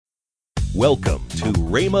Welcome to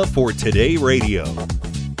Rhema for Today Radio.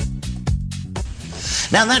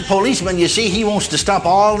 Now that policeman, you see, he wants to stop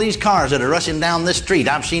all these cars that are rushing down this street.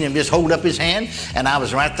 I've seen him just hold up his hand, and I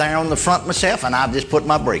was right there on the front myself, and I've just put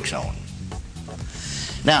my brakes on.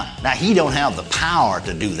 Now he don't have the power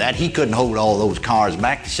to do that. He couldn't hold all those cars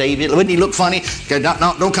back to save it. Wouldn't he look funny?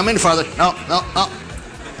 No, don't come any further. No,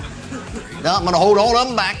 I'm going to hold all of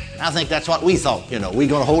them back. I think that's what we thought, We're going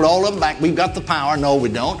to hold all of them back. We've got the power. No, we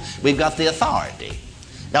don't. We've got the authority.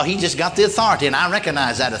 Now, he just got the authority, and I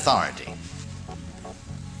recognize that authority.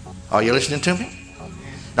 Are you listening to me?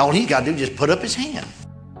 All he's got to do is just put up his hand.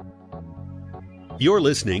 You're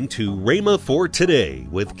listening to Rhema for Today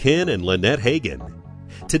with Ken and Lynette Hagin.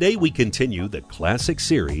 Today we continue the classic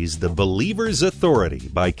series, The Believer's Authority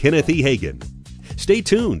by Kenneth E. Hagin. Stay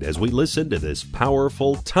tuned as we listen to this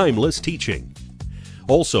powerful, timeless teaching.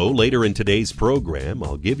 Also, later in today's program,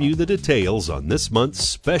 I'll give you the details on this month's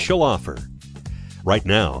special offer. Right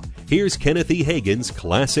now, here's Kenneth E. Hagin's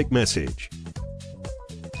classic message.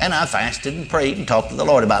 And I fasted and prayed and talked to the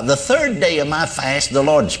Lord about it. The third day of my fast, the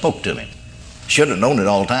Lord spoke to me. Should have known it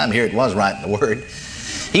all the time. Here it was right in the Word.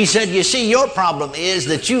 He said, you see, your problem is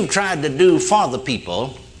that you've tried to do for the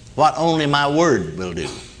people what only my Word will do.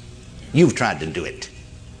 You've tried to do it.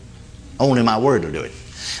 Only my Word will do it.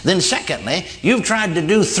 Then secondly, you've tried to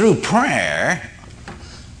do through prayer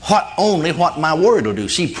what my Word will do.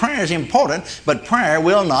 See, prayer is important, but prayer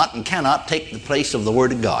will not and cannot take the place of the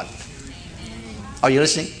Word of God. Are you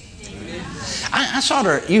listening? I sort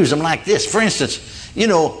of use them like this. For instance,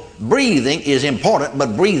 breathing is important,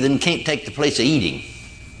 but breathing can't take the place of eating.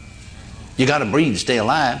 You got to breathe to stay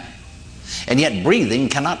alive. And yet breathing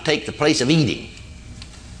cannot take the place of eating.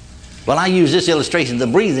 Well, I use this illustration. The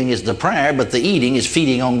breathing is the prayer, but the eating is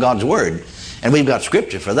feeding on God's Word. And we've got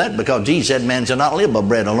scripture for that because Jesus said, man shall not live by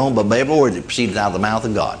bread alone, but by every word that proceeds out of the mouth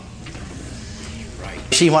of God.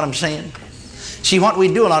 See what I'm saying? See, what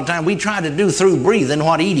we do a lot of time, we try to do through breathing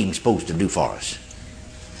what eating's supposed to do for us.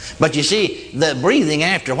 But you see, the breathing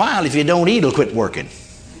after a while, if you don't eat, it'll quit working.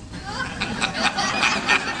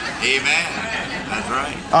 Amen. That's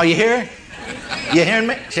right. Are you here? You hearing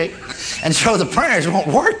me? See? And so the prayers won't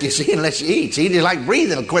work, you see, unless you eat. See, just like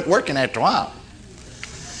breathing will quit working after a while.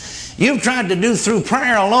 You've tried to do through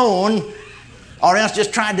prayer alone, or else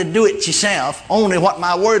just tried to do it yourself, only what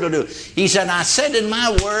my Word will do. He said, I said in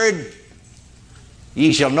my Word,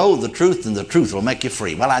 ye shall know the truth, and the truth will make you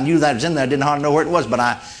free. Well, I knew that was in there. I didn't hardly know where it was, but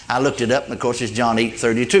I looked it up, and of course it's John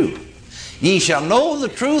 8:32. Ye shall know the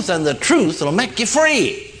truth, and the truth will make you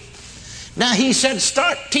free. Now, he said,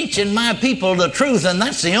 start teaching my people the truth, and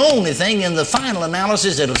that's the only thing in the final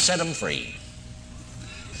analysis that'll set them free.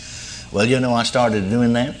 Well, I started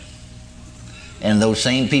doing that. And those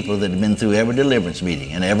same people that had been through every deliverance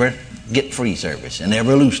meeting and every get free service and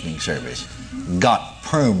every loosening service got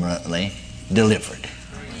permanently delivered,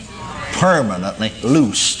 permanently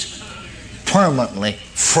loosed, permanently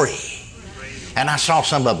free. And I saw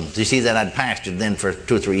some of them. You see that I'd pastored then for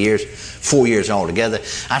 2 or 3 years, 4 years altogether.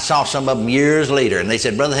 I saw some of them years later, and they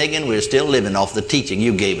said, Brother Hagin, we're still living off the teaching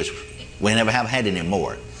you gave us. We never have had any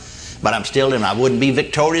more. But I'm still living. I wouldn't be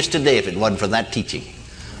victorious today if it wasn't for that teaching.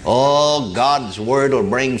 Oh, God's Word will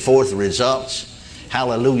bring forth results.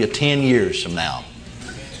 Hallelujah, 10 years from now.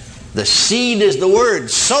 The seed is the Word.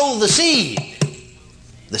 Sow the seed.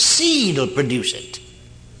 The seed will produce it.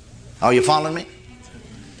 Are you following me?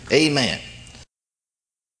 Amen.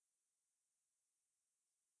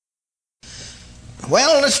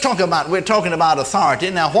 Well, we're talking about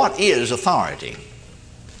authority. Now, what is authority?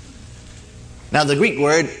 Now, the Greek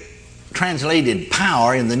word translated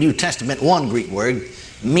power in the New Testament, one Greek word,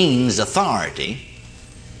 means authority.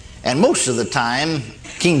 And most of the time,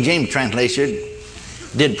 King James translation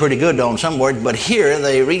did pretty good on some words, but here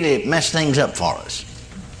they really mess things up for us.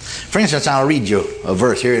 For instance, I'll read you a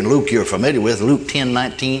verse here in Luke you're familiar with, Luke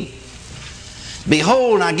 10:19.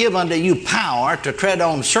 Behold, I give unto you power to tread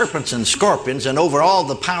on serpents and scorpions and over all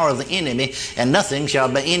the power of the enemy, and nothing shall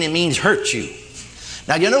by any means hurt you.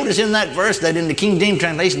 Now you notice in that verse that in the King James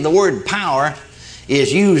translation the word power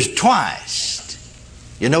is used twice.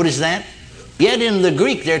 You notice that? Yet in the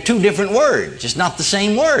Greek there are two different words. It's not the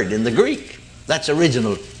same word in the Greek. That's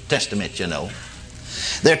original Testament,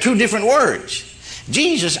 There are two different words.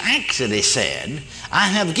 Jesus actually said, I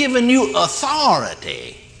have given you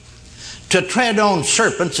authority to tread on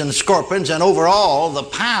serpents and scorpions and over all the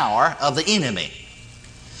power of the enemy.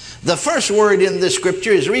 The first word in this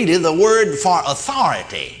scripture is really the word for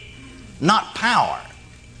authority, not power.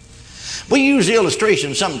 We use the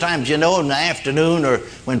illustration sometimes, in the afternoon or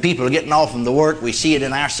when people are getting off from the work. We see it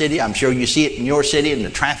in our city. I'm sure you see it in your city and the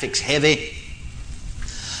traffic's heavy.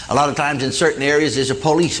 A lot of times in certain areas there's a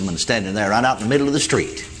policeman standing there right out in the middle of the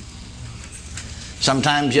street.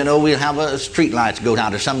 Sometimes, we'll have a street lights go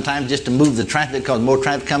down, or sometimes just to move the traffic, because more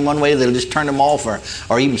traffic come one way, they'll just turn them off,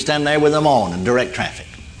 or even stand there with them on and direct traffic.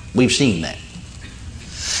 We've seen that.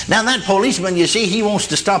 Now that policeman, you see, he wants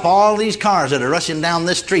to stop all these cars that are rushing down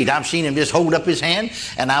this street. I've seen him just hold up his hand,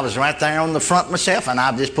 and I was right there on the front myself, and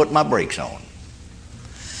I've just put my brakes on.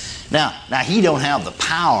 Now he don't have the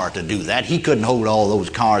power to do that. He couldn't hold all those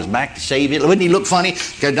cars back to save it. Wouldn't he look funny?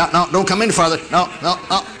 No, don't come any further. No,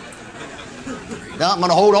 I'm going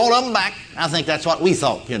to hold all of them back. I think that's what we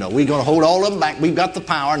thought, We're going to hold all of them back. We've got the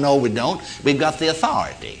power. No, we don't. We've got the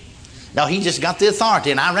authority. Now, he just got the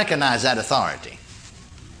authority, and I recognize that authority.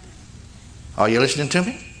 Are you listening to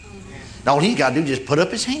me? All he's got to do is just put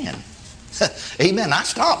up his hand. Amen. I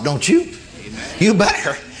stop, don't you? Amen. You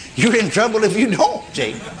better. You're in trouble if you don't,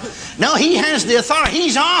 see. No, he has the authority.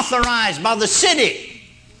 He's authorized by the city.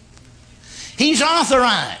 He's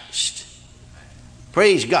authorized.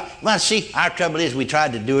 Praise God. Well, see, our trouble is we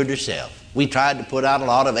tried to do it ourselves. We tried to put out a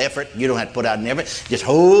lot of effort. You don't have to put out an effort. Just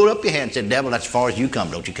hold up your hand and say, devil, that's as far as you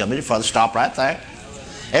come. Don't you come any further. Stop right there.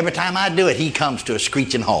 Every time I do it, he comes to a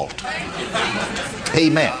screeching halt.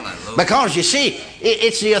 Amen. Because you see,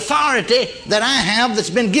 it's the authority that I have that's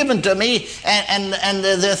been given to me, and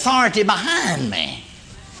the authority behind me.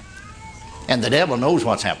 And the devil knows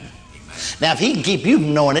what's happening. Now, if he can keep you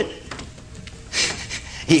from knowing it,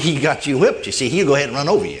 he got you whipped, you see. He'll go ahead and run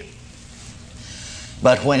over you.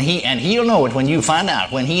 But he'll know it when you find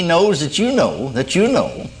out. When he knows that you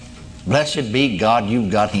know, blessed be God, you've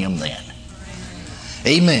got him then.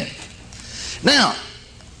 Amen. Now,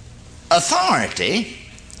 authority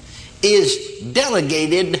is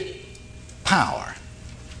delegated power.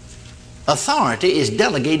 Authority is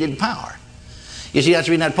delegated power. You see, that's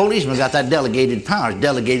the reason that policeman got that delegated power. It's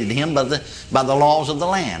delegated to him by the laws of the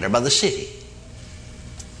land or by the city.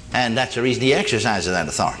 And that's the reason he exercises that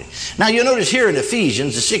authority. Now you'll notice here in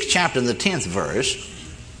Ephesians, the 6th chapter and the 10th verse,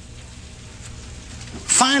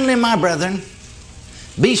 finally, my brethren,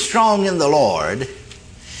 be strong in the Lord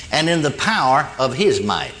and in the power of his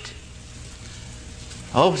might.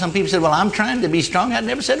 Oh, some people said, well, I'm trying to be strong. I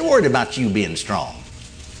never said a word about you being strong.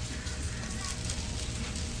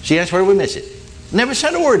 See, that's where we miss it. Never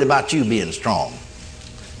said a word about you being strong.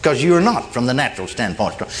 Because you're not, from the natural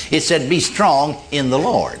standpoint, strong. It said, be strong in the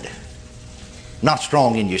Lord. Not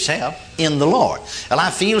strong in yourself, in the Lord. Well, I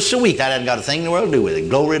feel so weak. That hadn't got a thing in the world to do with it.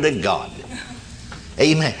 Glory to God.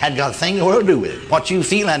 Amen. Hadn't got a thing in the world to do with it. What you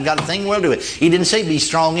feel hadn't got a thing in the world to do with it. He didn't say be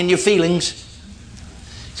strong in your feelings.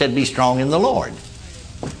 He said be strong in the Lord.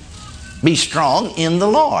 Be strong in the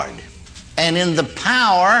Lord. And in the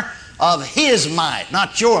power of his might.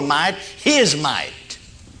 Not your might, his might.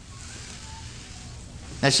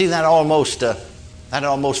 Now see, that almost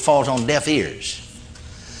falls on deaf ears.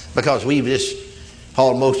 Because we've just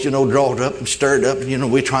almost, drawed up and stirred up.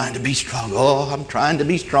 We're trying to be strong. Oh, I'm trying to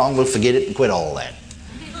be strong. We'll forget it and quit all that.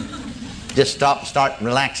 Just start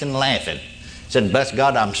relaxing and laughing. Said, bless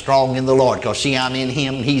God, I'm strong in the Lord. Because see, I'm in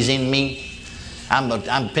him, he's in me. I'm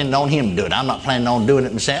depending on him to do it. I'm not planning on doing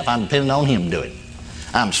it myself. I'm depending on him to do it.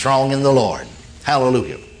 I'm strong in the Lord.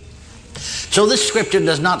 Hallelujah. So this scripture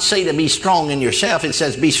does not say to be strong in yourself. It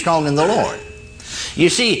says be strong in the Lord. You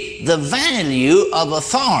see, the value of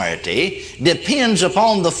authority depends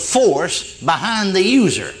upon the force behind the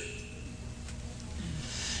user.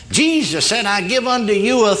 Jesus said, I give unto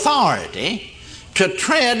you authority to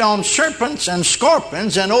tread on serpents and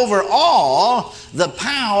scorpions and over all the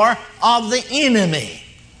power of the enemy.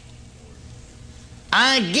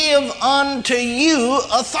 I give unto you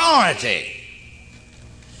authority.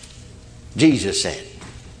 Jesus said.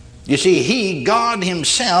 You see, God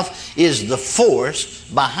himself is the force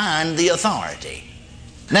behind the authority.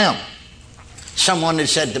 Now, someone had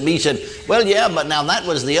said to me, well, yeah, but now that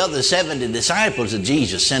was the other 70 disciples that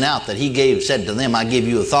Jesus sent out that he said to them, I give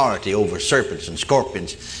you authority over serpents and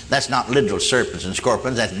scorpions. That's not literal serpents and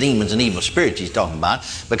scorpions. That's demons and evil spirits he's talking about.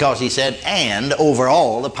 Because he said, and over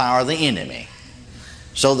all the power of the enemy.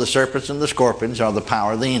 So the serpents and the scorpions are the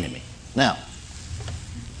power of the enemy. Now,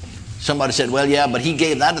 somebody said, well, yeah, but he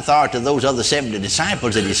gave that authority to those other 70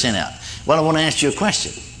 disciples that he sent out. Well, I want to ask you a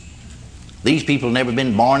question. These people never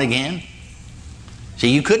been born again? See,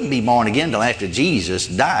 you couldn't be born again until after Jesus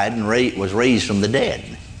died and was raised from the dead.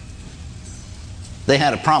 They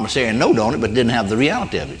had a promissory note on it, but didn't have the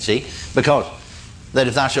reality of it, see? Because that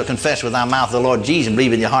if thou shalt confess with thy mouth the Lord Jesus and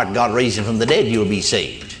believe in your heart God raised him from the dead, you will be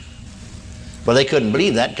saved. Well, they couldn't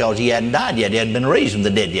believe that because he hadn't died yet. He hadn't been raised from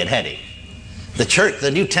the dead yet, had he? The church,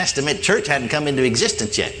 the New Testament church hadn't come into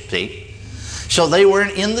existence yet, see? So they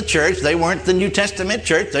weren't in the church. They weren't the New Testament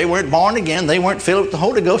church. They weren't born again. They weren't filled with the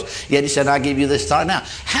Holy Ghost. Yet he said, I give you this authority. Now,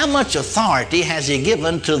 how much authority has he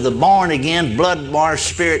given to the born again, blood-washed,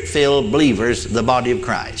 spirit-filled believers, the body of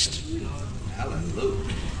Christ?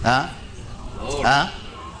 Hallelujah.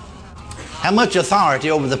 How much authority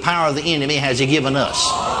over the power of the enemy has he given us?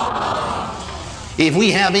 If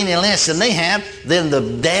we have any less than they have, then the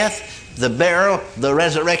death, the burial, the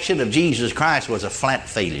resurrection of Jesus Christ was a flat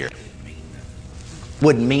failure.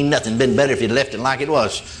 Wouldn't mean nothing. Been better if you'd left it like it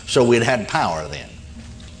was, so we'd had power then.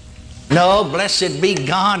 No, blessed be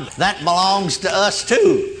God, that belongs to us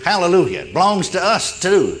too. Hallelujah. It belongs to us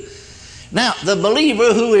too. Now, the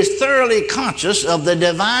believer who is thoroughly conscious of the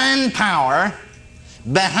divine power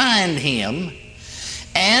behind him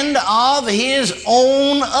and of his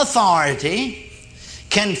own authority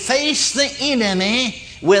can face the enemy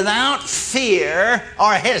without fear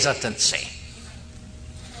or hesitancy.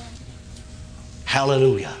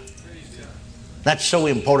 Hallelujah. That's so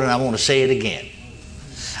important, I want to say it again.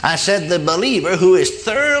 I said the believer who is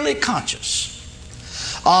thoroughly conscious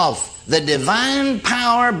of the divine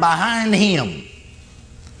power behind him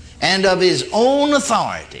and of his own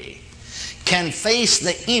authority can face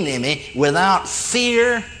the enemy without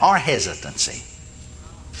fear or hesitancy.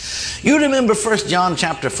 You remember 1 John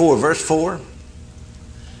chapter 4, verse 4?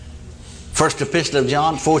 First epistle of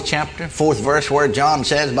John, 4th chapter, 4th verse, where John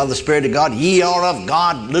says, by the Spirit of God, ye are of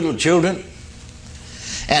God, little children,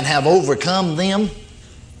 and have overcome them.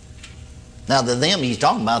 Now, the them he's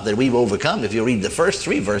talking about that we've overcome, if you read the first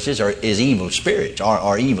 3 verses, is evil spirits,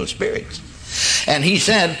 are evil spirits. And he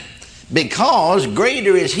said, because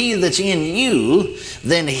greater is he that's in you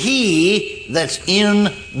than he that's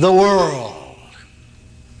in the world.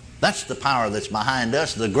 That's the power that's behind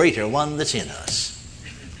us, the greater one that's in us.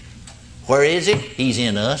 Where is he? He's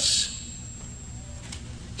in us.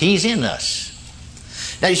 He's in us.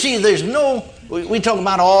 Now you see, there's no, we talk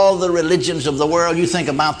about all the religions of the world. You think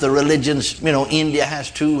about the religions, India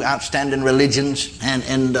has 2 outstanding religions,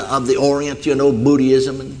 and of the Orient,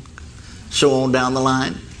 Buddhism and so on down the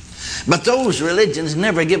line. But those religions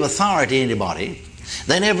never give authority to anybody.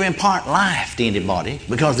 They never impart life to anybody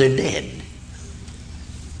because they're dead.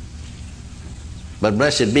 But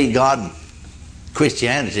blessed be God,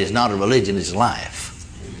 Christianity is not a religion, it's life.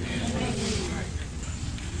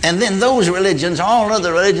 And then those religions, all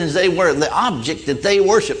other religions, the object that they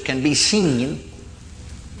worship can be seen.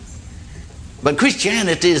 But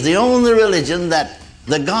Christianity is the only religion that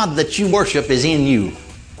the God that you worship is in you.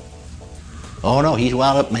 Oh no, he's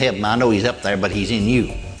well up in heaven. I know he's up there, but he's in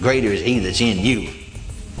you. Greater is he that's in you.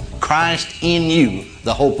 Christ in you,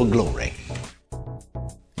 the hope of glory.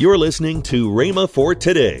 You're listening to Rhema for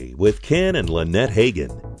Today with Ken and Lynette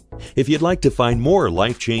Hagin. If you'd like to find more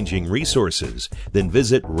life-changing resources, then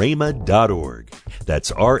visit rhema.org.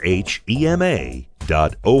 That's RHEMA.org.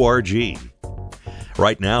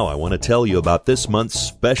 Right now, I want to tell you about this month's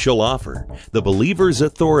special offer, the Believer's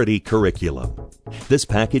Authority Curriculum. This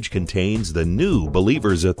package contains the new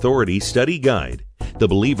Believer's Authority Study Guide, the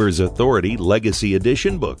Believer's Authority Legacy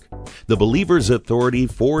Edition book, the Believer's Authority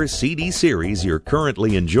 4-CD series you're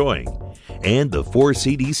currently enjoying, and the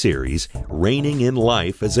 4-CD series Reigning in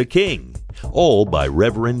Life as a King, all by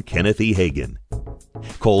Reverend Kenneth E. Hagin.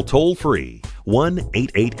 Call toll-free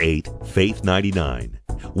 1-888-FAITH-99,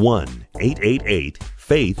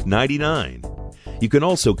 1-888-FAITH-99. You can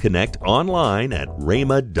also connect online at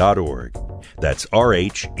rhema.org. That's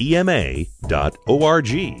RHEMA.org.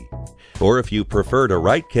 Or if you prefer to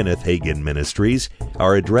write Kenneth Hagin Ministries,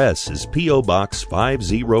 our address is P.O. Box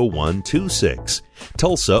 50126,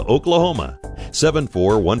 Tulsa, Oklahoma,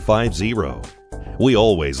 74150. We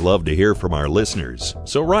always love to hear from our listeners,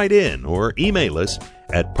 so write in or email us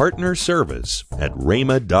at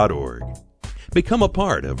partnerservice@rhema.org. Become a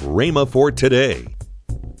part of Rhema for Today.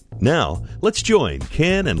 Now, let's join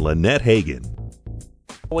Ken and Lynette Hagin.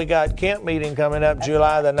 We got camp meeting coming up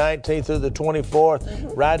July the 19th through the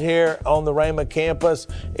 24th right here on the Rhema campus.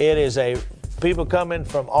 It is people coming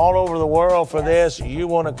from all over the world for this. You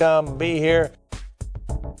want to come be here.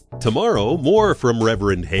 Tomorrow, more from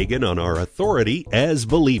Reverend Hagin on our authority as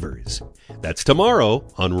believers. That's tomorrow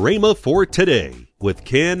on Rhema for Today with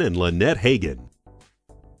Ken and Lynette Hagin.